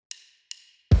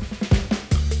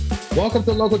Welcome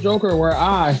to Local Joker, where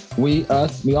we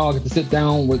all get to sit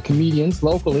down with comedians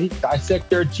locally, dissect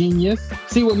their genius,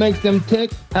 see what makes them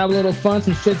tick, have a little fun,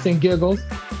 some shits and giggles.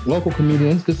 Local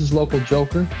comedians, this is Local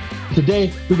Joker.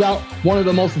 Today, we got one of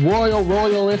the most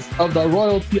royalists of the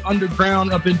royalty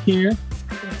underground up in here.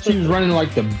 She was running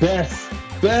like the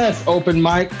best open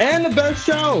mic and the best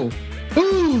show.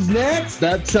 Who's next?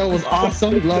 That show was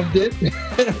awesome. Loved it.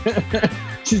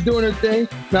 She's doing her thing.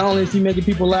 Not only is she making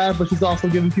people laugh, but she's also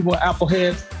giving people apple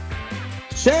heads.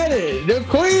 Shannon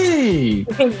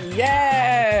DaQueen.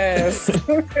 Yes.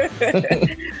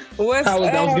 What's up?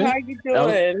 How you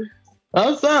doing?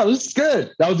 What's up? This is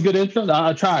good. That was a good intro.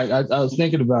 I tried. I was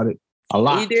thinking about it a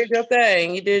lot. You did your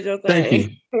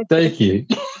thing. Thank you.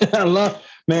 I love,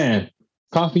 man,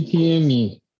 coffee, tea, and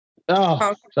me.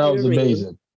 Oh, that was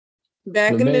amazing.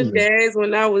 Back in the days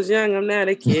when I was young, I'm not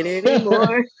a kid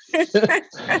anymore.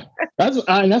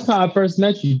 That's how I first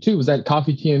met you too. Was at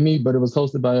Coffee, Tea, and Me, but it was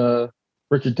hosted by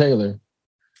Richard Taylor.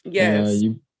 Yes.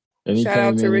 Shout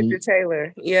out to Richard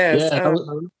Taylor. Yes. Yeah,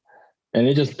 and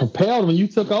it just propelled when you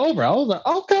took over. I was like,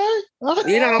 okay.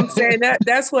 You know what I'm saying?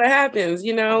 That's what happens,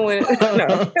 when when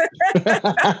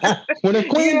a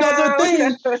queen does her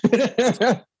thing.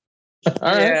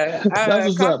 All right.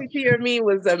 Coffee, Tea, or Me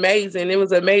was amazing. It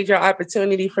was a major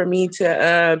opportunity for me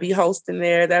to be hosting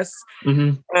there. That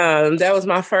was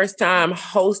my first time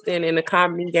hosting in the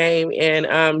comedy game,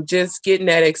 and just getting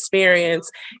that experience,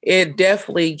 it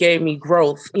definitely gave me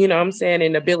growth. You know what I'm saying?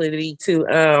 And ability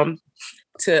to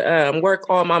work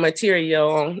on my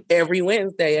material every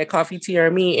Wednesday at Coffee, Tea,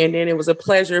 or Me. And then it was a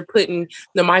pleasure putting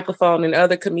the microphone in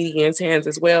other comedians' hands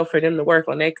as well for them to work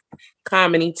on their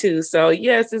comedy too. So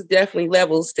yes, it's definitely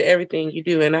levels to everything you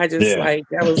do. And I just that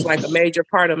was like a major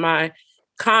part of my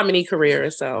comedy career.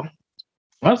 So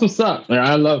that's what's up.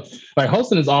 I love,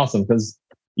 hosting is awesome because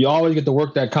you always get to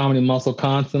work that comedy muscle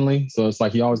constantly. So it's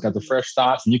like you always got the fresh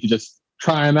thoughts and you can just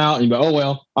try them out and you go, oh,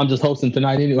 well, I'm just hosting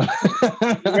tonight anyway.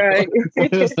 Right.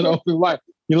 It's an open mic.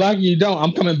 You like it, you don't.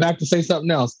 I'm coming back to say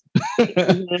something else. You're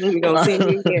going to see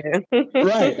me again.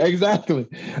 Right, exactly.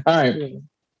 All right.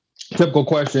 Typical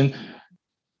question.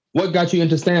 What got you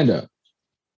into stand-up?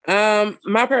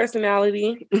 My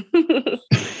personality.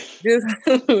 Just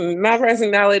my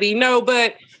personality. No,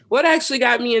 but what actually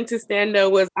got me into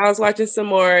stand-up was I was watching some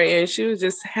more and she was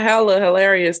just hella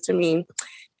hilarious to me.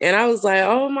 And I was like,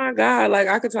 oh my God,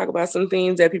 I could talk about some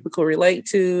things that people could relate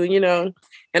to,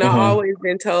 And I've always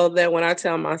been told that when I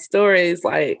tell my stories,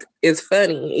 it's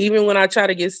funny. Even when I try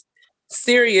to get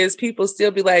serious, people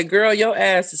still be like, girl, your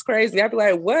ass is crazy. I'd be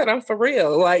like, what? I'm for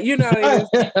real. What did I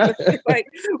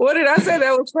say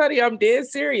that was funny? I'm dead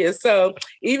serious. So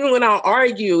even when I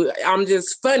argue, I'm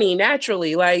just funny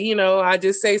naturally. I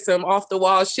just say some off the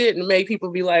wall shit and make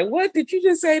people be like, what did you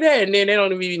just say that? And then they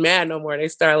don't even be mad no more. They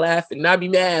start laughing and I be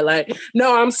mad.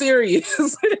 No, I'm serious.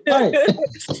 Right.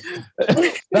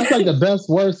 That's the best,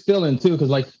 worst feeling too.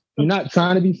 Cause you're not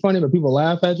trying to be funny, but people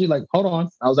laugh at you. Hold on,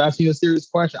 I was asking you a serious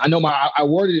question. I know I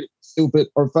worded it stupid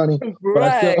or funny, but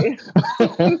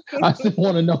I still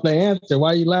want to know the answer. Why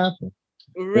are you laughing?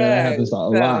 Right. Yeah, that happens a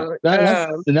lot.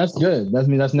 And that's good.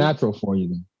 That's natural for you.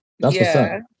 Then. That's what's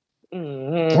up.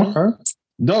 Mm-hmm. Okay.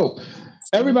 Dope.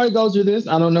 Everybody goes through this.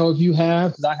 I don't know if you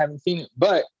have, because I haven't seen it,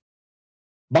 but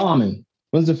bombing.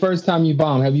 When's the first time you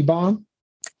bombed? Have you bombed?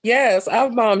 Yes,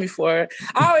 I've bombed before.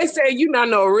 I always say you're not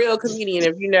no real comedian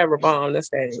if you never bombed the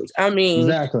stage. I mean,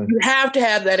 exactly. You have to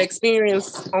have that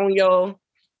experience on your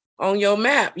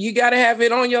map. You got to have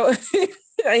it on your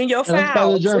in your file. That's part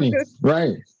of the journey,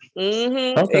 right?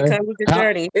 Mm-hmm. Okay. It comes with the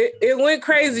journey. It went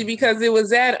crazy because it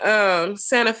was at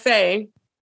Santa Fe,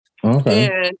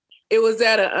 and it was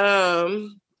at a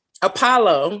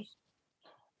Apollo.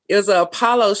 It was an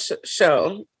Apollo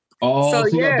show. Oh, so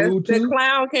yes, the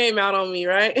clown came out on me,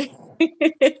 right?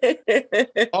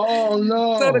 Oh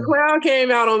no! So the clown came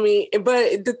out on me,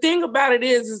 but the thing about it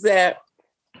is that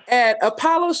at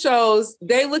Apollo shows,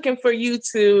 they looking for you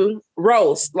to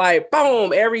roast,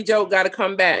 boom, every joke got to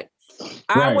come back.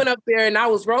 I went up there and I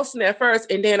was roasting at first,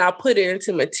 and then I put it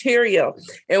into material.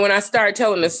 And when I started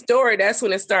telling the story, that's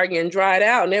when it started getting dried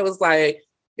out, and it was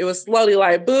slowly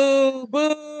boo,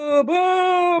 boo, boo,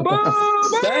 boo, boo, boo.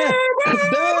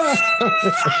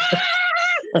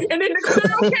 And then the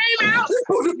clown came out.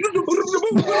 What the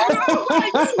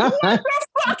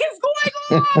fuck is going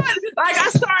on? I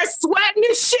started sweating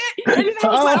and shit. And then I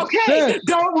was okay,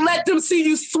 don't let them see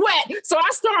you sweat. So I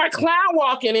started clown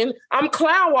walking, and I'm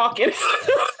clown walking.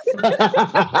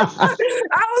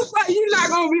 I was like, you're not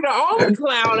going to be the only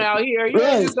clown out here. You're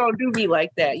just going to do me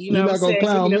like that. You're not going to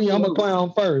clown me. I'm a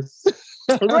clown first.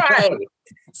 Right.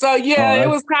 So, it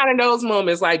was kind of those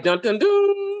moments dun, dun,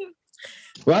 dun.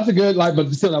 Well, that's a good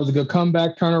but still that was a good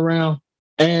comeback turnaround,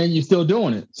 and you're still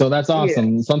doing it. So that's Yeah.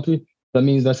 awesome. Some people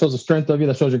that shows the strength of you.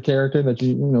 That shows your character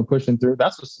that pushing through.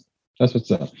 That's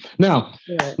what's up. Now,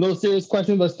 Right. a little serious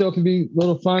question, but still can be a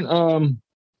little fun.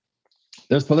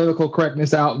 There's political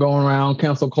correctness out going around,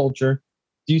 cancel culture.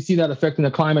 Do you see that affecting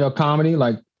the climate of comedy,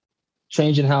 like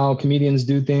changing how comedians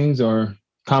do things, or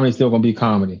comedy still gonna be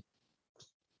comedy?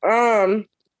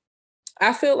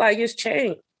 I feel like it's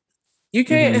changed. You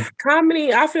can't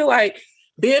comedy. I feel like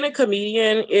being a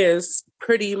comedian is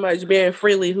pretty much being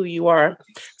freely who you are.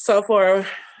 So for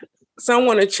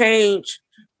someone to change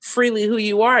freely who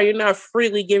you are, you're not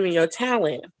freely giving your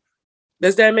talent.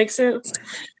 Does that make sense?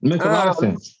 Makes a lot of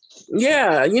sense.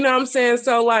 Yeah, you know what I'm saying?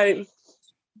 So like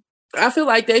I feel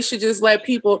like they should just let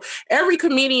people, every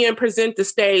comedian present the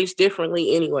stage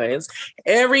differently anyways.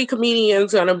 Every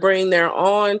comedian's gonna bring their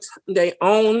own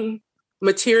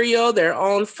material, their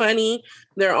own funny,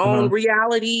 their own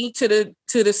reality to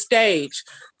the stage.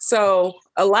 So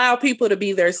allow people to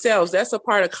be themselves. That's a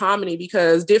part of comedy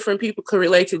because different people can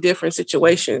relate to different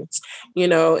situations,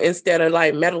 instead of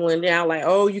like meddling down like,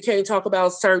 oh, you can't talk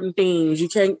about certain things. You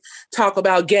can't talk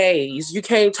about gays. You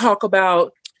can't talk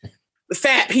about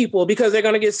fat people because they're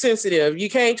going to get sensitive. You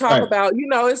can't talk about,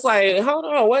 it's like, hold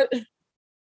on, what?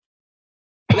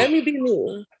 Let me be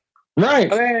me.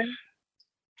 Right. Okay.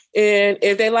 And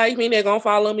if they like me, they're going to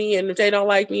follow me. And if they don't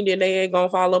like me, then they ain't going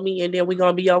to follow me. And then we're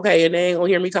going to be okay. And they ain't going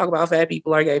to hear me talk about fat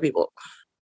people or gay people.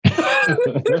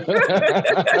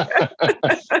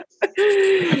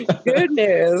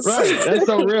 Goodness. Right. That's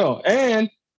so real. And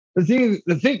the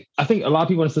thing, I think a lot of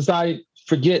people in society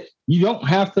forget you don't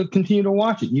have to continue to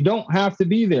watch it. You don't have to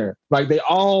be there. Like they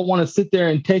all want to sit there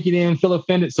and take it in, feel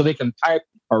offended so they can type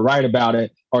or write about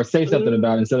it or say something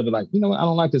about it instead of like, what, I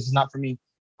don't like this. It's not for me.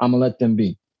 I'm going to let them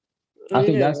be. I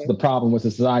think that's the problem with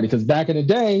the society because back in the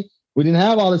day, we didn't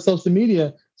have all this social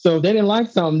media. So if they didn't like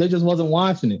something, they just wasn't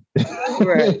watching it.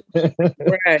 Right.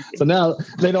 Right. So now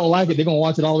they don't like it. They're going to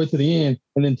watch it all the way to the end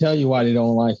and then tell you why they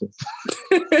don't like it.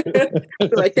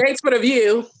 Like, thanks for the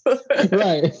view.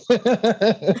 Right.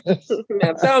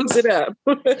 Now thumbs it up.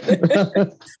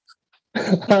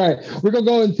 All right. We're going to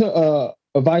go into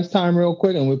advice time real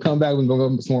quick and we'll come back and go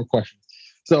over some more questions.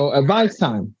 So advice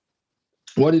time.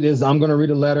 What it is, I'm going to read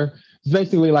a letter. It's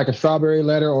basically like a strawberry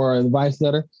letter or an advice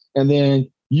letter. And then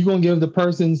you're going to give the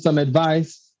person some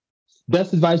advice,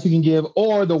 best advice you can give,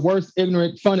 or the worst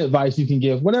ignorant, fun advice you can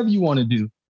give, whatever you want to do.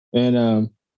 And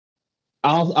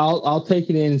I'll take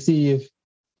it in and see if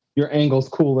your angle's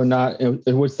cool or not, and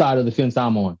which side of the fence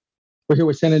I'm on. We're here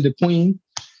with Shannon DaQueen,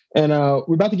 and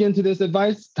we're about to get into this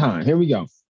advice time. Here we go.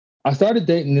 I started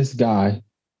dating this guy.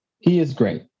 He is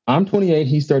great. I'm 28.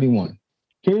 He's 31.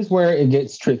 Here's where it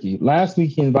gets tricky. Last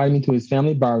week, he invited me to his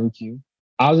family barbecue.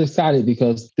 I was excited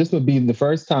because this would be the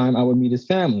first time I would meet his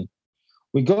family.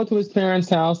 We go to his parents'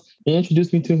 house. He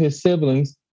introduced me to his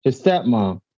siblings, his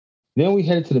stepmom. Then we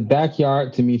headed to the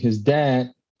backyard to meet his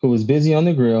dad, who was busy on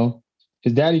the grill.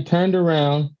 His daddy turned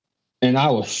around, and I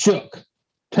was shook.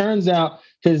 Turns out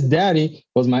his daddy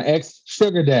was my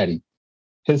ex-sugar daddy.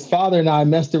 His father and I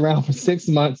messed around for 6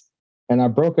 months, and I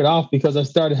broke it off because I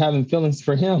started having feelings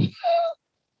for him.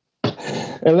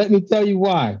 And let me tell you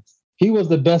why. He was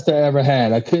the best I ever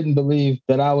had. I couldn't believe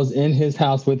that I was in his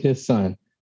house with his son.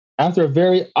 After a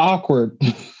very awkward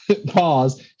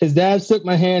pause, his dad shook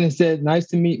my hand and said, "Nice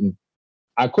to meet me."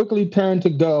 I quickly turned to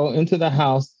go into the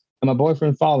house and my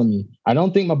boyfriend followed me. I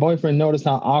don't think my boyfriend noticed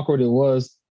how awkward it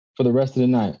was for the rest of the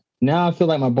night. Now I feel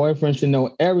like my boyfriend should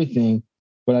know everything,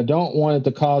 but I don't want it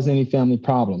to cause any family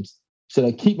problems. Should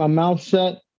I keep my mouth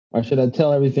shut or should I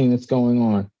tell everything that's going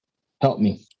on? Help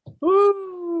me.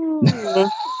 Ooh.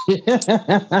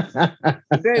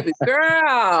 Baby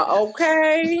girl,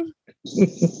 okay.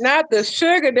 Not the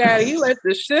sugar daddy. You let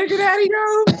the sugar daddy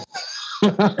go?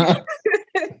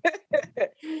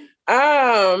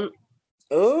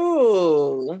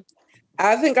 Ooh.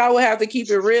 I think I would have to keep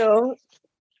it real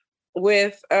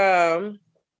with my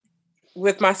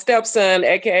stepson,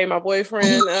 aka my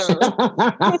boyfriend.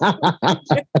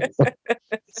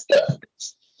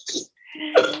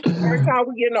 Every time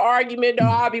we get in an argument, though,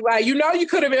 I'll be like, you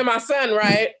could have been my son,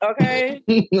 right? Okay.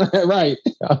 Right.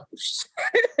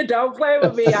 Don't play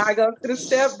with me. I go to the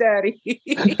stepdaddy.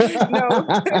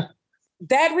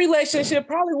 That relationship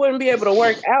probably wouldn't be able to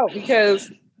work out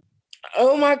because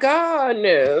Oh my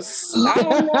goodness. I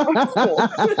don't know.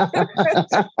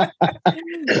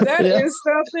 That Yeah. is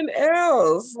something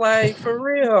else. Like for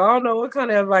real. I don't know what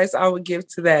kind of advice I would give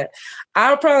to that. I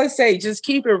would probably say just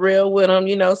keep it real with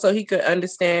him, so he could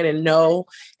understand and know,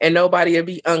 and nobody would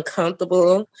be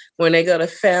uncomfortable when they go to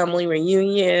family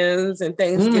reunions and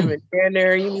Thanksgiving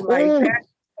dinner. You be like,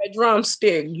 that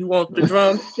drumstick. You want the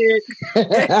drumstick?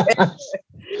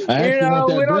 I actually want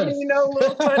that We don't breast. need no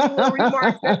little funny little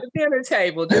remarks at the dinner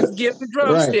table. Just give the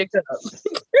drumstick up.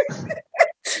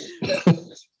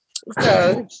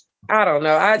 So I don't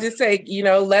know. I just say,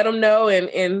 let them know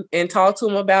and talk to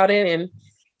them about it in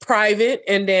private,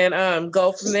 and then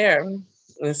go from there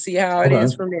and see how it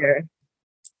is from there.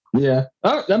 Yeah,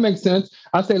 that makes sense.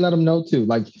 I say let him know too,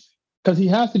 like, because he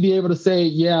has to be able to say,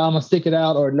 yeah, I'm gonna stick it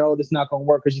out, or no, this not gonna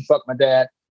work because you fucked my dad.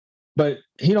 But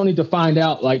he don't need to find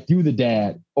out like through the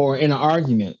dad or in an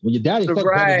argument. Well, your daddy fucked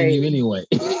better than you anyway.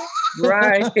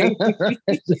 Right.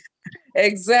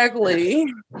 Exactly.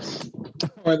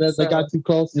 Or that they got too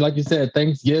close, like you said,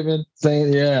 Thanksgiving,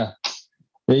 saying, yeah.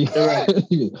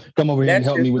 Come over here and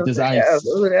help me with this ice.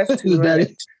 That's too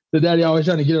the daddy always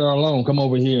trying to get it all alone. Come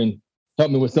over here and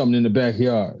help me with something in the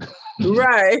backyard.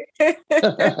 Right. Okay.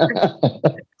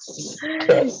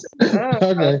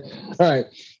 All right.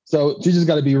 So she just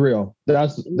got to be real.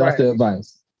 That's the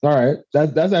advice. All right.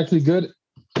 That's actually good,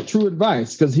 true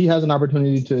advice, because he has an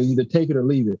opportunity to either take it or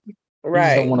leave it. Right. He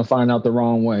just don't want to find out the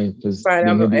wrong way because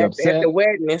he'll be upset at the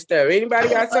wedding and stuff. Anybody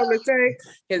got something to say?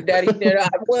 His daddy said,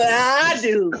 "Well, I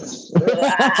do.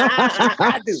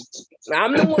 I do.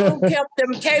 I'm the one who kept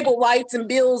them cable lights and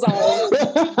bills on.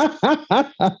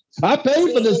 I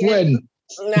paid for this wedding.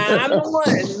 Nah, I'm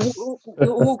the one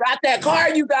who got that car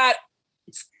you got,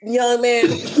 young man,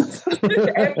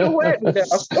 at the wedding."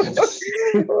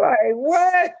 Like,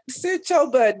 what? Sit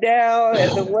your butt down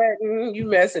at the wedding. You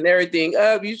messing everything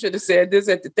up. You should have said this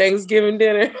at the Thanksgiving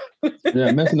dinner.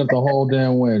 Yeah, messing up the whole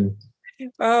damn wedding.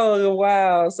 Oh,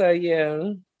 wow. So,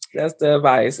 yeah, that's the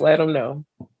advice. Let them know.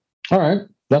 All right.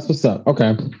 That's what's up.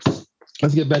 Okay.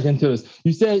 Let's get back into this.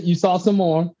 You said you saw some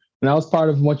more, and that was part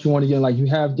of what you want to get. Like, you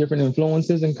have different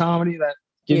influences in comedy that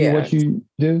give you what you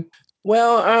do?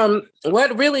 Well,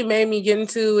 what really made me get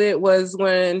into it was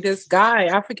when this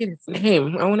guy, I forget his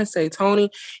name, I want to say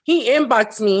Tony, he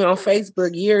inboxed me on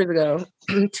Facebook years ago,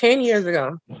 10 years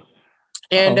ago.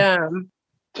 And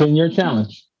 10-year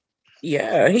challenge.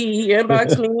 Yeah, he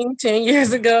inboxed me 10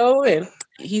 years ago, and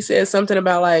he said something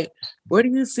about like, what do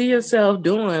you see yourself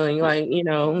doing? Like, you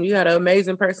got an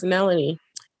amazing personality.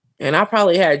 And I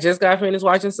probably had just got finished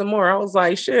watching some more. I was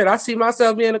like, shit, I see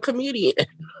myself being a comedian.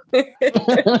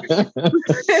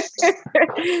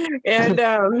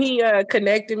 And he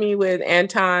connected me with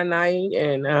Anton Knight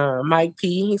and Mike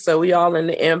P. So we all in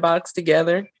the inbox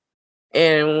together.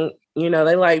 And,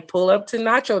 they like pull up to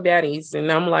Nacho Daddies.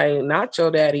 And I'm like,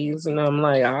 Nacho Daddies. And I'm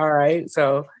like, all right.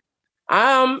 So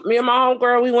me and my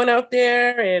homegirl, we went up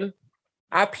there and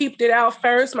I peeped it out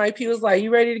first. Mike P was like,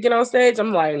 you ready to get on stage?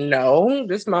 I'm like, no,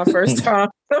 this is my first time.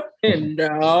 And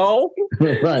no.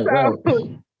 Right.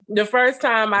 The first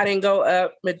time I didn't go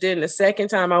up, but then the second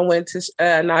time I went to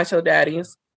Nacho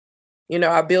Daddies,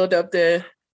 I built up the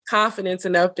confidence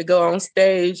enough to go on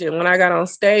stage. And when I got on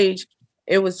stage,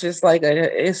 it was just like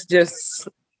it's just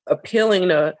appealing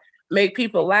to make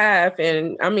people laugh.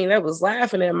 And I mean, that was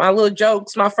laughing at my little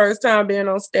jokes, my first time being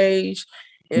on stage.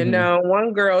 And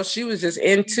one girl, she was just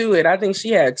into it. I think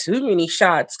she had too many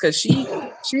shots because she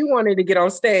wanted to get on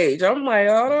stage. I'm like,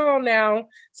 hold on now.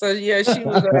 So yeah, she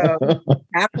was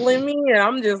tackling me, and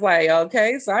I'm just like,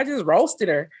 okay. So I just roasted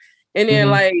her, and then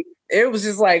like it was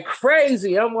just like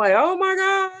crazy. I'm like, oh my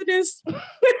god, this.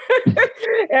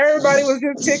 Everybody was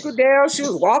just tickled down. She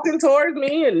was walking towards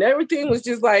me, and everything was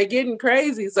just like getting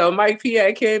crazy. So Mike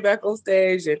P came back on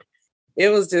stage, and it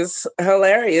was just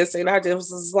hilarious. And I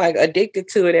just was like addicted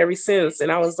to it ever since.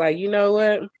 And I was like, you know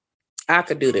what? I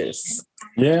could do this.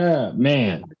 Yeah,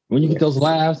 man. When you get those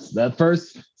laughs, that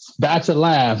first batch of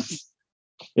laughs,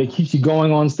 it keeps you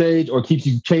going on stage or keeps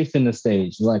you chasing the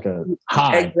stage like a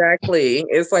high. Exactly.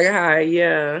 It's like a high,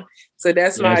 yeah. So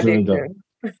that's my addiction.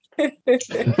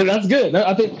 Really that's good.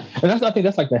 I think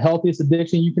that's like the healthiest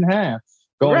addiction you can have.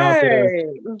 Going out there,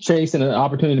 chasing an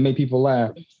opportunity to make people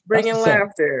laugh. Bringing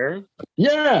laughter.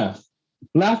 Yeah.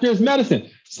 Laughter is medicine.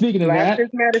 Speaking of laughter is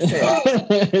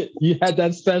medicine. You had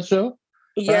that special?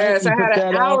 Yes, right? I had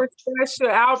an hour special,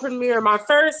 hour premiere. My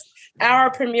first hour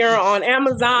premiere on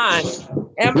Amazon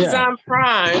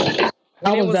Prime.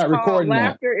 How was that recording that?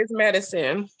 Laughter is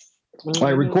medicine.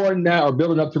 Like recording that or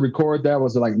building up to record that,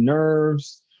 was it like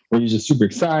nerves? Were you just super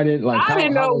excited? Like I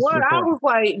didn't how know was what. I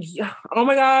recording? was like, oh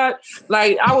my God.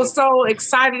 Like, I was so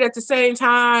excited at the same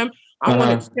time. I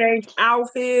wanted to change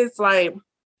outfits. Like,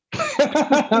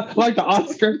 like the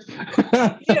Oscars.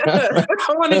 yeah,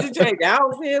 I wanted to change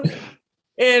outfits.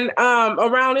 And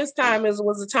around this time was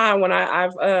the time when I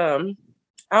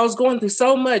was going through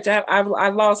so much. I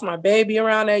lost my baby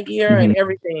around that year and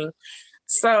everything.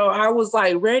 So I was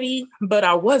like ready, but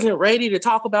I wasn't ready to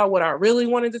talk about what I really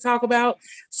wanted to talk about.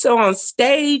 So on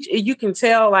stage, you can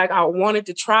tell like I wanted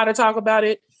to try to talk about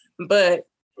it, but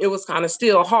it was kind of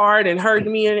still hard and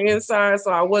hurting me in the inside.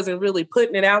 So I wasn't really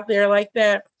putting it out there like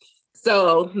that.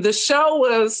 So the show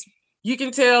was, you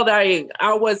can tell that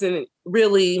I wasn't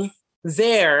really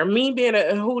there. Me being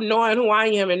knowing who I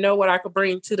am and know what I could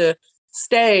bring to the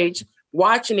stage,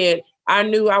 watching it, I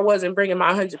knew I wasn't bringing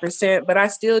my 100%, but I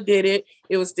still did it.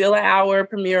 It was still an hour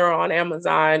premiere on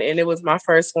Amazon, and it was my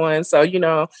first one. So,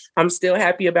 I'm still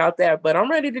happy about that, but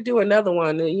I'm ready to do another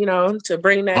one, to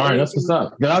bring that. All right, that's what's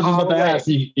up. I was just about to ask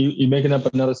you making up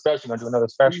another special, gonna do another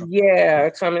special. Yeah,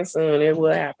 coming soon. It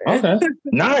will happen. Okay.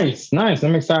 Nice.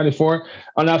 I'm excited for it.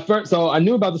 On that first, so I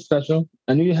knew about the special.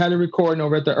 I knew you had a recording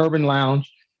over at the Urban Lounge.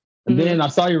 And then I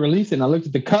saw you release it and I looked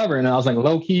at the cover and I was like,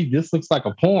 low key, this looks like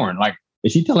a porn. Like,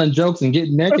 is she telling jokes and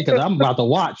getting naked? Because I'm about to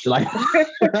watch. Like,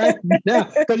 right now.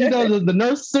 Because the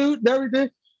nurse suit and everything.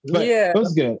 But it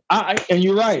was good. And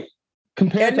you're right.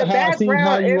 Compared to how I seen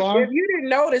how you are. If you didn't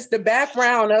notice the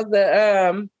background of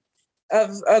the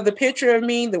of the picture of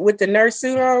me with the nurse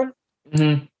suit on,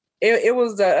 it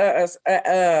was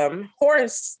a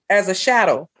horse as a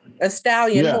shadow, a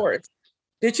stallion horse.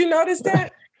 Did you notice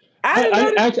that?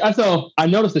 I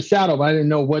noticed the shadow, but I didn't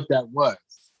know what that was.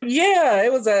 Yeah,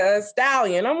 it was a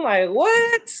stallion. I'm like,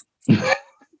 what?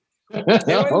 It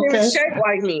wasn't even shaped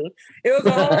like me. It was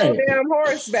a whole damn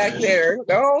horse back there.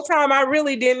 The whole time I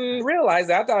really didn't realize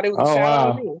it. I thought it was a shadow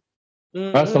of me.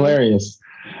 That's hilarious.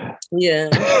 Yeah.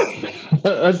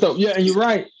 That's dope. Yeah, and you're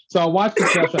right. So I watched the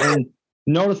special and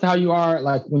noticed how you are,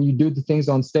 like when you do the things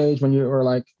on stage, when you are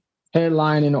like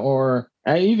headlining or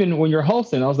even when you're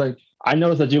hosting. I was like, I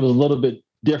noticed that you was a little bit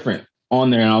different on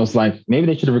there. And I was like, maybe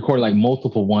they should have recorded like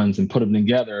multiple ones and put them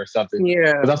together or something.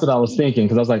 Yeah. Because that's what I was thinking.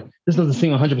 Because I was like, this doesn't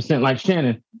seem 100% like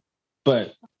Shannon,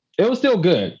 but it was still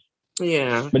good.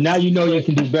 Yeah. But now you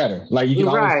can do better. Like you can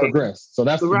always progress. So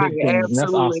that's the big thing. Absolutely. And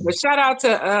that's awesome. But shout out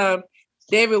to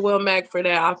David Wilmack for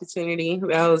that opportunity.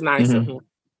 That was nice of him.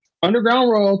 Underground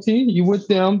Royalty, you with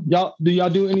them. Do y'all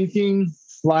do anything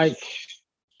like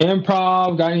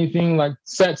improv? Got anything like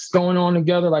sets going on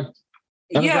together? Like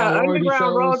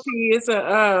Underground Royalty is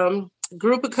a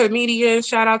group of comedians.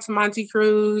 Shout out to Monty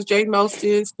Cruz, Jay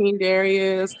Mostis, King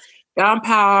Darius, Don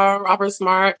Power, Robert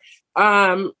Smart.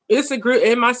 It's a group,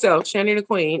 and myself, Shannon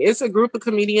DaQueen. It's a group of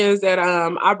comedians that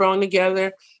I brought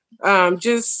together. I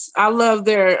love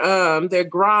their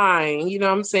grind. You know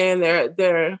what I'm saying?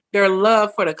 Their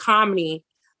love for the comedy.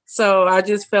 So I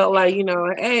just felt like,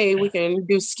 hey, we can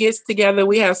do skits together.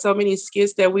 We have so many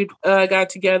skits that we got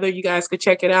together. You guys could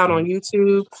check it out on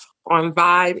YouTube, on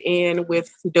Vibe In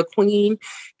with DaQueen.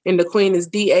 And DaQueen is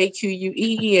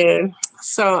DAQUE. And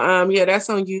so, that's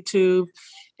on YouTube.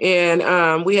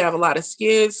 And we have a lot of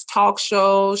skits, talk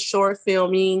shows, short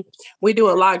filming. We do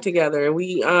a lot together.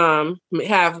 We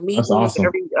have meetings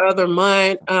every other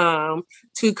month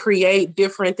to create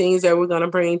different things that we're going to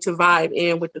bring to Vibe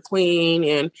In with the Queen.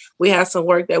 And we have some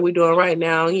work that we're doing right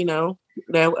now,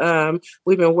 that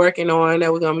we've been working on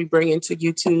that we're going to be bringing to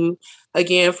YouTube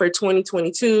again for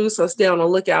 2022. So stay on the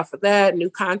lookout for that, new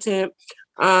content.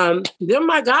 They're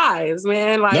my guys,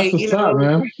 man. Like,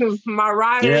 man. My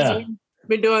riders,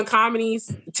 been doing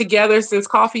comedies together since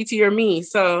Coffee Tea or Me.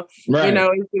 So,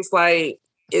 it's just like,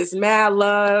 it's mad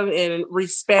love and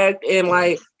respect. And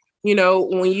like,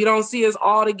 when you don't see us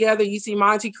all together, you see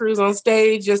Monty Cruz on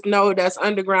stage, just know that's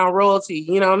Underground Royalty.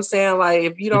 You know what I'm saying? Like,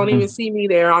 if you don't even see me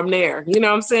there, I'm there. You know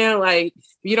what I'm saying? Like,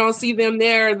 if you don't see them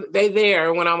there, they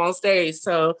there when I'm on stage.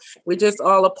 So we're just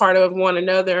all a part of one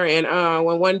another. And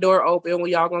when one door open,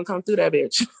 we all gonna come through that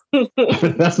bitch.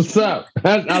 That's what's up.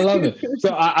 I love it.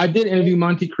 So I did interview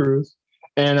Monty Cruz,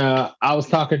 and I was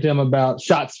talking to him about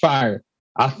Shots Fired.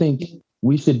 I think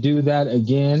we should do that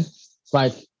again.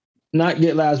 Like, not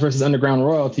Get Labs versus Underground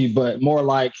Royalty, but more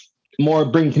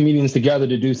bring comedians together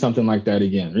to do something like that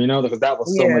again, because that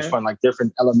was so much fun, like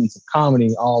different elements of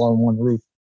comedy all on one roof.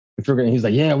 He's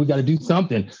like, yeah, we got to do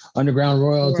something. Underground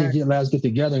Royalty, Get Labs get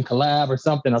together and collab or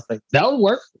something. I was like, that'll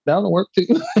work. That'll work too.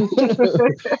 Because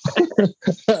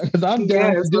I'm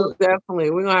down to do it. Definitely.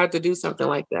 We're going to have to do something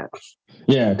like that.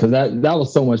 Yeah, because that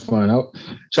was so much fun.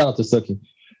 Shout out to Suki.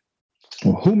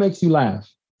 Well, who makes you laugh?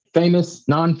 Famous,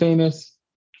 non-famous?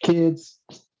 kids?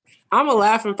 I'm a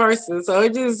laughing person, so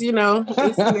it just, it's in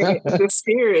the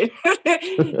spirit.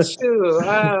 Shoot,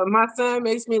 my son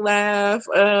makes me laugh.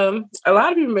 A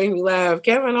lot of people make me laugh.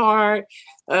 Kevin Hart,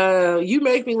 you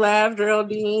make me laugh.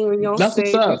 Geraldine, when you're on That's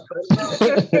what's stage.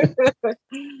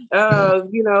 up.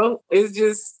 It's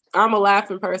just I'm a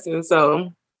laughing person,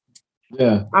 so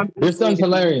yeah. Your son's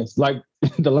hilarious. Like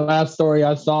the last story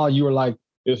I saw, you were like,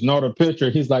 "It's not a picture."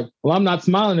 He's like, "Well, I'm not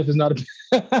smiling if it's not a picture."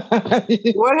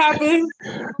 What happened?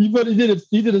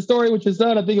 You did a story with your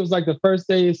son. I think it was like the first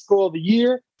day of school of the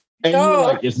year. And you were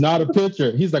like, "It's not a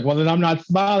picture." He's like, "Well, then I'm not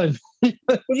smiling."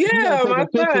 Yeah, my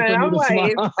son. I'm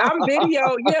like, I'm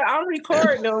video. Yeah, I'm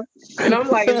recording them. And I'm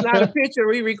like, it's not a picture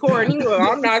we recording.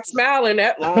 I'm not smiling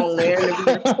that long, man, to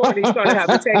be recording. You're going to have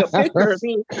to take a picture of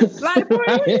me. Like, boy,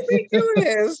 what do you think do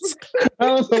this?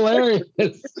 That was hilarious.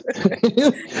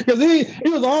 Because he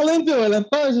was all into it. At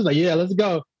first, he's like, "Yeah, let's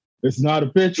go." It's not a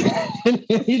picture.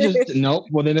 He just, nope.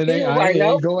 Well, then it ain't, like,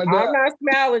 nope, ain't going down. I'm not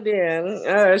smiling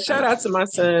then. Shout out to my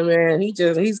son, man. He's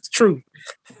the truth.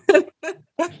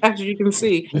 As you can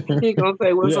see, he's going to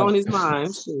say what's on his mind.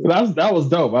 That was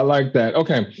dope. I like that.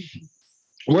 Okay.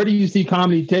 Where do you see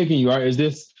comedy taking you? Is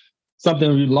this something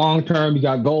long-term? You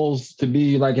got goals to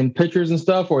be like in pictures and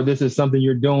stuff? Or this is something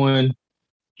you're doing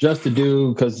just to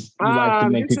do because you like to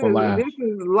make people laugh? This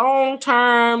is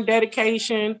long-term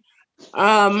dedication.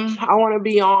 I want to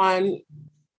be on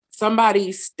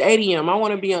somebody's stadium. I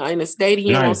want to be in a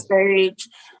stadium on stage.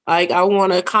 Like, I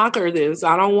want to conquer this.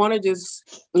 I don't want to just,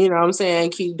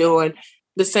 keep doing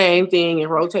the same thing in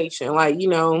rotation. Like,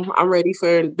 I'm ready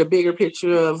for the bigger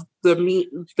picture of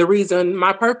the reason,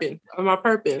 my purpose.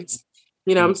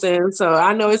 You know what I'm saying? So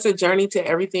I know it's a journey to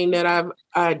everything that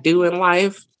I do in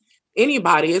life.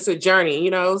 Anybody, it's a journey,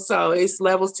 so it's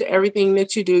levels to everything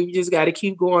that you do. You just got to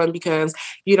keep going because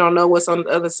you don't know what's on the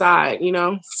other side,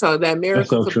 so that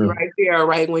miracle could be right there,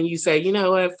 right when you say, you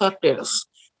know what, fuck this,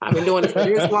 I've been doing this for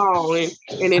this long,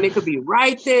 and then it could be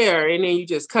right there, and then you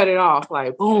just cut it off,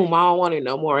 like boom, I don't want it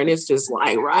no more, and it's just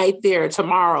like right there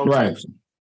tomorrow, right?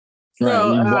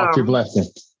 So, you blocked your blessing,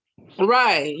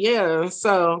 right? Yeah,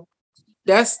 so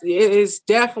it is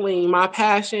definitely my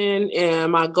passion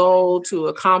and my goal to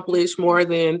accomplish more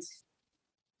than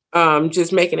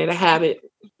just making it a habit.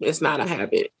 It's not a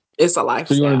habit. It's a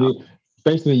lifestyle. So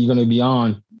you're going to be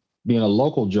on being a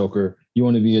local joker. You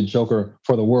want to be a joker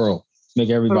for the world. Make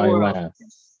everybody laugh.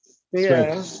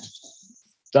 Yeah.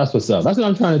 That's what's up. That's what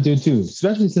I'm trying to do too.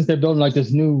 Especially since they're building like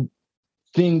this new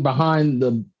thing behind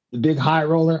the big high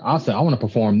roller. I'll say, I want to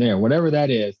perform there. Whatever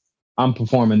that is, I'm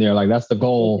performing there. Like that's the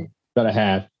goal that I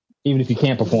have. Even if you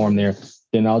can't perform there,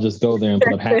 then I'll just go there and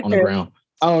put a hat on the ground.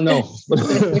 I don't know.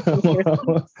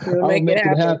 I'll make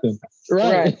it happen.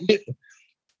 Right.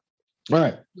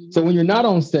 Right. So when you're not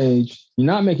on stage, you're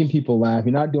not making people laugh,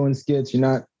 you're not doing skits,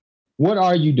 what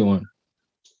are you doing?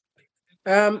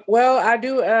 Well, I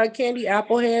do candy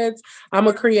apple heads. I'm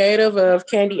a creative of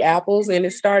candy apples, and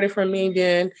it started from me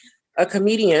being a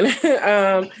comedian.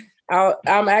 I'm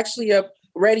actually a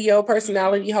radio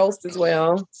personality host as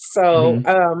well. So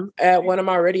at one of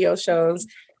my radio shows,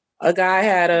 a guy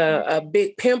had a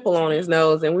big pimple on his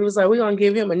nose, and we was like, we're going to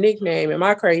give him a nickname. And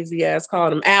my crazy ass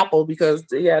called him Apple because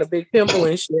he had a big pimple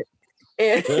and shit.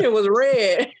 And it was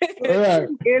red. Right.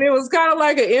 And it was kind of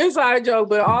like an inside joke,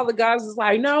 but all the guys was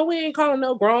like, no, we ain't calling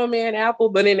no grown man Apple.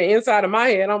 But in the inside of my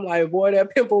head, I'm like, boy,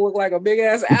 that pimple looked like a big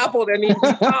ass apple that needs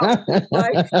to be popped.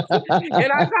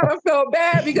 And I kind of felt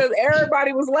bad because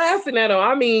everybody was laughing at him.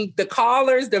 I mean, the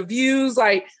callers, the views,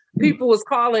 like people was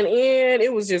calling in.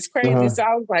 It was just crazy. So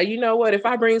I was like, you know what? If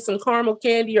I bring some caramel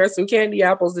candy or some candy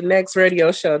apples, the next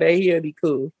radio show, he'll be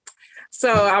cool. So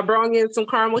I brought in some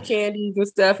caramel candies and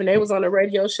stuff, and they was on the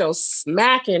radio show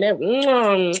smacking it.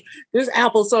 This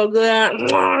apple's so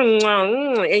good. And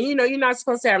you're not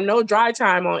supposed to have no dry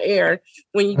time on air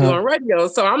when you're doing radio.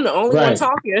 So I'm the only one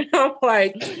talking. I'm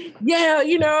like, yeah,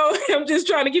 I'm just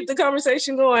trying to keep the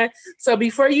conversation going. So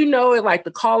before you know it, like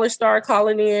the callers start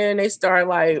calling in, they start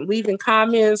like leaving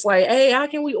comments like, hey, how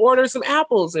can we order some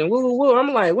apples? And woo, woo, woo.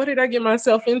 I'm like, what did I get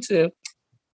myself into?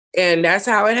 And that's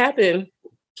how it happened.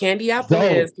 Candy apple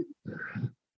heads.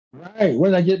 Right. What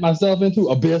did I get myself into?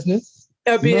 A business.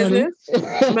 Money.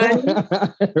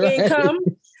 Income.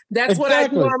 That's what I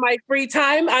do on my free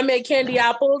time. I make candy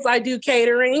apples. I do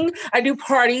catering. I do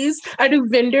parties. I do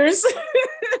vendors.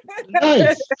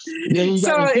 Nice.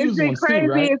 So it's been crazy.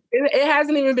 Too, right? It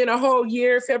hasn't even been a whole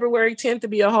year. February 10th to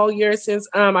be a whole year since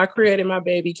I created my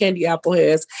baby Candy Apple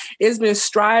Heads. It's been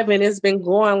striving. It's been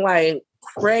going like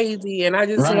crazy. And I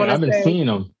just want to say, I've been seeing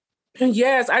them.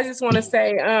 Yes, I just want to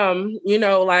say,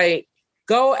 like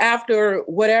go after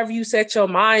whatever you set your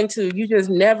mind to. You just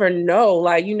never know.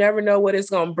 Like, you never know what it's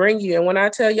going to bring you. And when I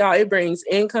tell y'all it brings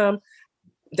income,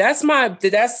 that's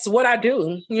what I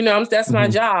do. You know, that's my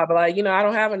job. Like, you know, I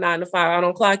don't have a 9 to 5. I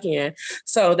don't clock in.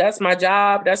 So that's my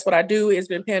job. That's what I do. It's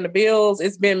been paying the bills.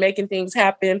 It's been making things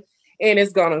happen. And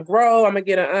it's going to grow. I'm going to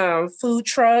get a food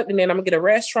truck, and then I'm going to get a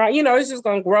restaurant. You know, it's just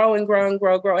going to grow and grow and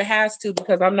grow. It has to,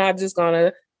 because I'm not just going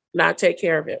to not take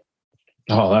care of it.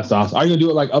 Oh, that's awesome. Are you going to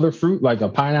do it like other fruit, like a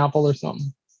pineapple or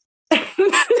something?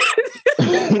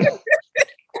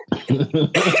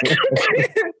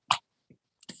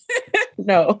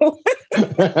 No.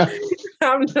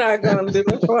 I'm not going to do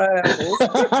it for apples.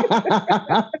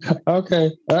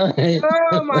 Okay. All right.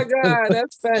 Oh, my God.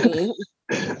 That's funny.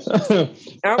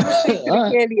 I'm gonna stick to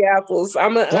the candy apples.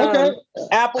 I'm gonna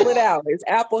apple it out. It's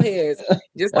apple heads,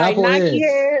 just like apple Nike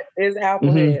head is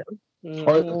apple head,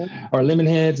 or lemon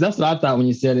heads. That's what I thought when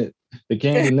you said it. The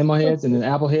candy lemon heads and then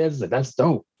apple heads. Like, that's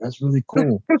dope. That's really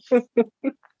cool.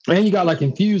 And you got like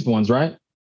infused ones, right?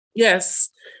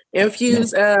 Yes,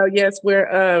 infused. Yes, we're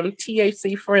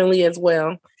THC friendly as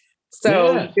well.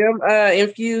 So them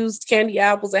infused candy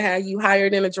apples that have you higher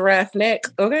than a giraffe neck.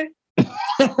 Okay.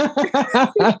 An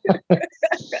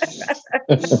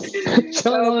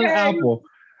apple.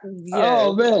 Yes.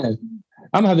 Oh man,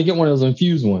 I'm gonna have to get one of those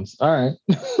infused ones. All right.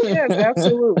 Yes,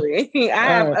 absolutely. I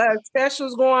have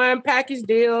specials going, package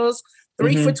deals,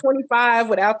 3 for $25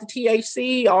 without the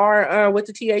THC, or with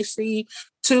the THC,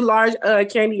 2 large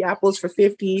candy apples for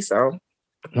 $50. So,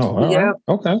 right.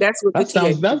 Okay, that's what that's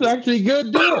actually a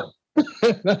good deal.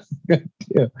 That's a good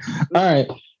deal. All right,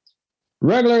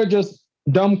 regular, just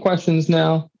dumb questions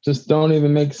now. Just don't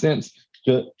even make sense.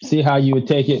 Just see how you would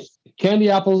take it.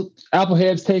 Candy apple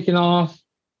heads taking off.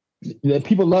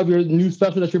 People love your new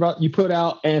special that you put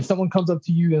out, and someone comes up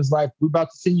to you and is like, "We're about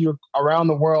to send you around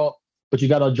the world, but you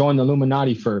got to join the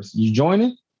Illuminati first." You join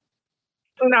it?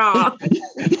 No.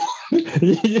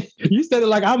 You said it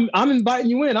like I'm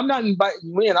inviting you in. I'm not inviting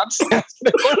you in. I'm just asking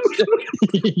a question.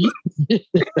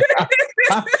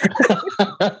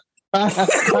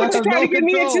 What you trying to get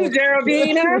me into,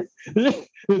 Geraldine?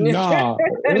 No.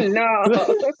 No.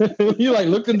 You like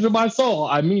look into my soul.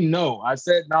 I mean, no. I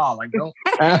said no. Like, don't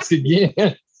ask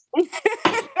again.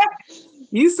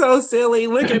 You so silly.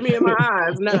 Look at me in my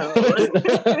eyes. No.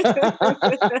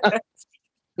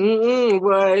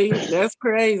 Boy, that's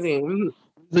crazy.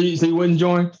 So you wouldn't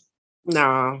join?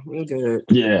 No, I'm good.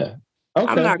 Yeah. Okay.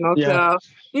 I'm not gonna tell.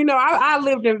 You know, I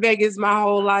lived in Vegas my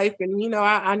whole life, and you know,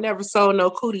 I never sold no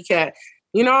cootie cat.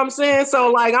 You know what I'm saying?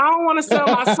 So like, I don't want to sell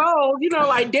my soul. You know,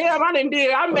 like, damn, I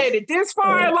made it this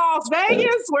far in Las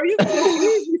Vegas where you can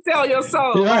easily sell your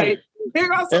soul. Right. Like, here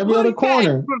goes some every other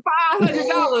corner for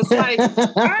 $500. Like,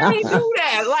 I ain't do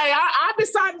that. Like, I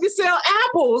decided to sell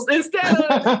apples instead of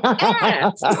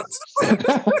ads. I'm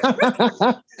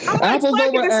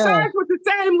expecting to start with the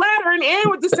same letter and end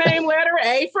with the same letter.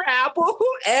 A for apple.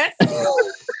 S.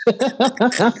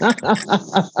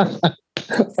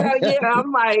 So yeah,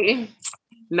 I'm like,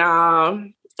 nah,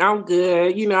 I'm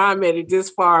good. You know, I made it this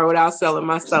far without selling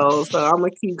my soul. So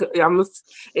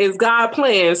it's God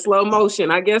plan, slow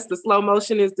motion. I guess the slow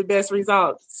motion is the best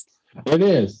results. It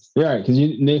is. Yeah,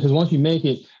 because once you make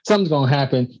it, something's gonna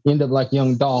happen. You end up like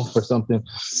young Dolph or something.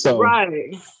 So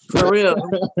right. For real.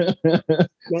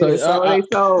 They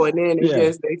soul, and then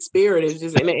their spirit is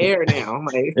just in the air now.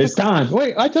 Like, it's time.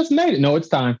 Wait, I just made it. No, it's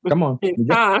time. Come on. It's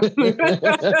time.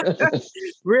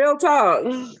 Real talk.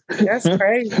 That's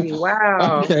crazy.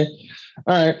 Wow. Okay.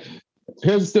 All right.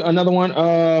 Here's another one.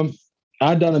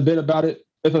 I've done a bit about it.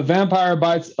 If a vampire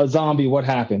bites a zombie, what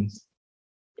happens?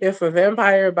 If a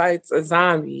vampire bites a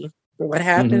zombie, what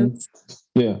happens?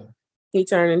 Yeah. He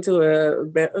turned into a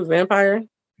vampire.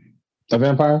 A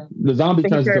vampire? The zombie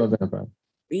turns into a vampire.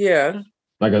 Yeah.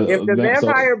 If the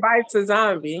vampire bites a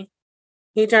zombie,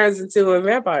 he turns into a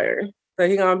vampire. So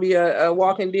he's gonna be a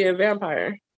walking dead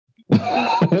vampire.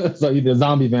 So he's a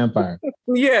zombie vampire.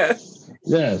 Yes.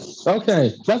 Yes.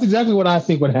 Okay. That's exactly what I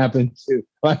think would happen too.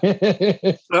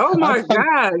 Oh my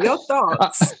God. Your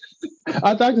thoughts.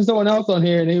 I talked to someone else on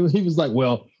here, and he was like,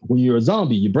 well, when you're a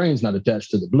zombie, your brain's not attached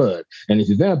to the blood. And if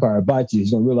a vampire bites you, he's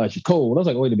going to realize you're cold. I was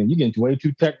like, wait a minute, you're getting way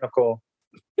too technical.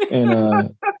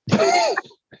 And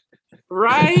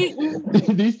right?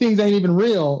 These things ain't even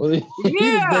real. Yeah. He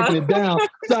was breaking it down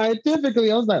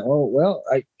scientifically. I was like, oh, well,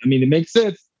 I mean, it makes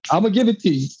sense. I'm going to give it to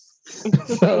you.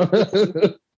 So,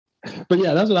 but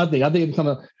yeah, that's what I think. I think it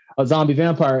become a zombie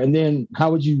vampire. And then how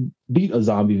would you beat a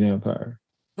zombie vampire?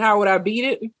 How would I beat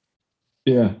it?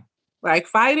 Yeah. Like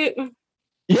fight it?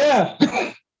 Yeah.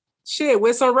 Shit,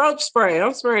 with some roach spray.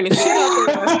 I'm spraying the shit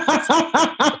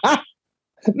out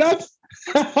there.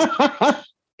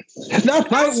 That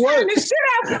might work. The shit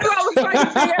out of people. I was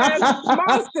like, big-ass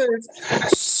monsters.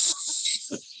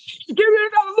 Give me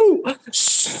another move.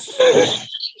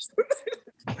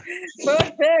 Fuck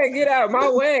that. Get out of my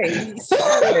way.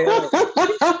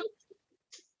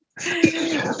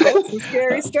 That's some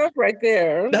scary stuff right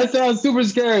there. That sounds super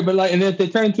scary, but like, and if they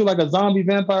turn into like a zombie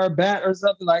vampire bat or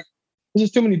something, like, there's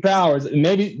just too many powers.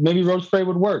 Maybe roach spray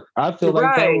would work. I feel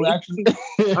like that would actually.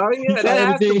 Oh yeah, that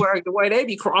has to work. The way they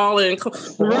be crawling.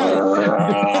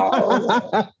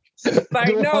 Right.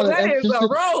 Like, no, that is a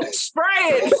roach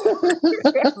spray.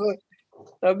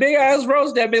 A big ass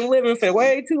roach that been living for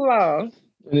way too long.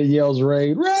 And it yells,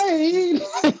 raid, raid.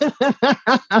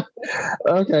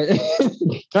 Okay.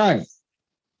 All right.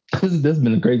 This has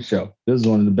been a great show. This is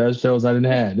one of the best shows I done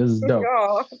had. This is dope.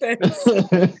 Oh, thanks.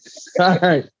 All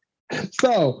right.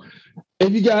 So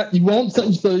if you won't,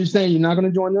 so you're saying you're not going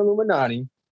to join the Illuminati.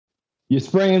 You're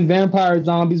spraying vampire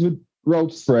zombies with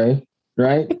roach spray,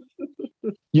 right?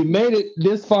 You made it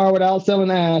this far without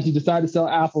selling ass. You decided to sell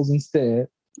apples instead.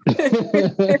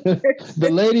 The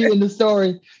lady in the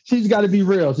story, she's got to be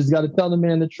real. She's got to tell the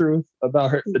man the truth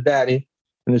about the daddy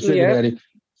and the sugar daddy.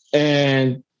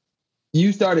 And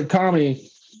you started comedy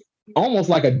almost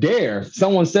like a dare.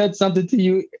 Someone said something to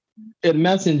you in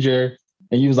Messenger,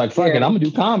 and you was like, "Fuck it, I'm gonna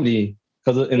do comedy,"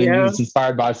 and then you was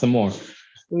inspired by some more.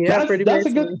 Yeah, that's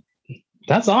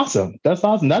That's awesome. That's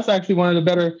awesome. That's actually one of the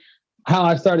better how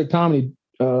I started comedy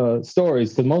stories,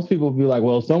 because most people will be like,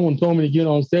 well, someone told me to get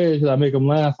on stage because I make them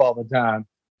laugh all the time,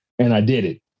 and I did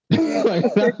it.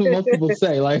 Like, that's what most people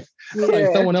say. Like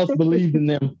someone else believed in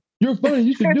them. You're funny,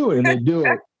 you should do it, and they do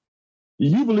it.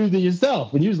 You believed in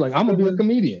yourself, and you was like, I'm gonna be a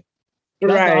comedian.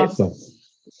 That's awesome.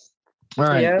 All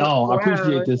right. Yep. I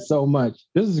appreciate this so much.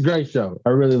 This is a great show. I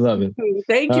really love it.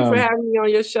 Thank you for having me on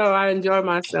your show. I enjoy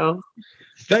myself.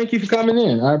 Thank you for coming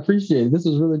in. I appreciate it. This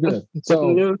was really good.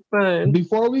 So it was fun.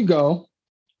 Before we go,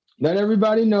 let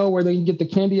everybody know where they can get the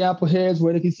candy apple heads,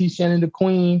 where they can see Shannon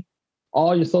DaQueen,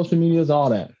 all your social medias, all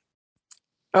that.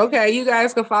 Okay, you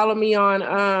guys can follow me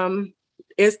on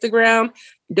Instagram,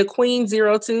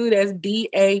 DaQueen02. That's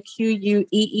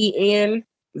DAQUEEN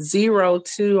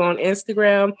 02 on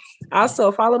Instagram.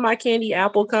 Also follow my candy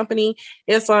apple company.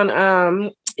 It's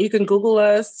on you can Google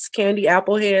us,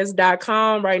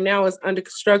 candyappleheads.com. Right now it's under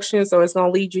construction, so it's going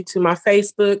to lead you to my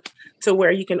Facebook, to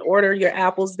where you can order your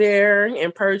apples there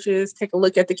and purchase. Take a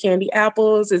look at the candy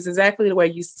apples. It's exactly the way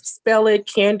you spell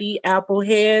it, Candy Apple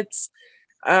Heads.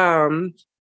 Follow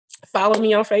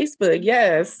me on Facebook,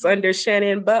 yes, under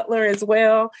Shannon Butler as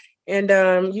well. And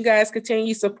you guys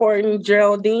continue supporting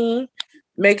Geraldine.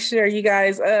 Make sure you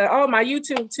guys, my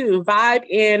YouTube too, Vibe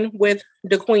In with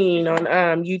DaQueen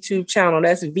on YouTube channel.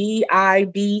 That's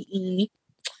VIBE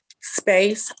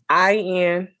space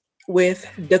IN with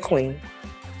DaQueen.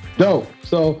 Dope.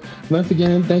 So once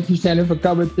again, thank you, Shannon, for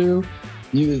coming through.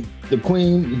 You,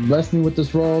 DaQueen, blessed me with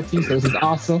this royalty, so this is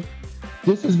awesome.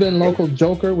 This has been Local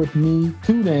Joker with me,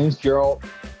 2 names, Gerald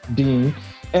Dean.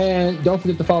 And don't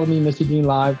forget to follow me, Mr. Dean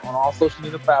Live, on all social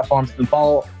media platforms, and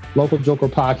follow Local Joker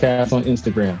Podcast on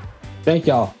Instagram. Thank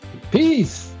y'all.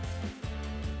 Peace.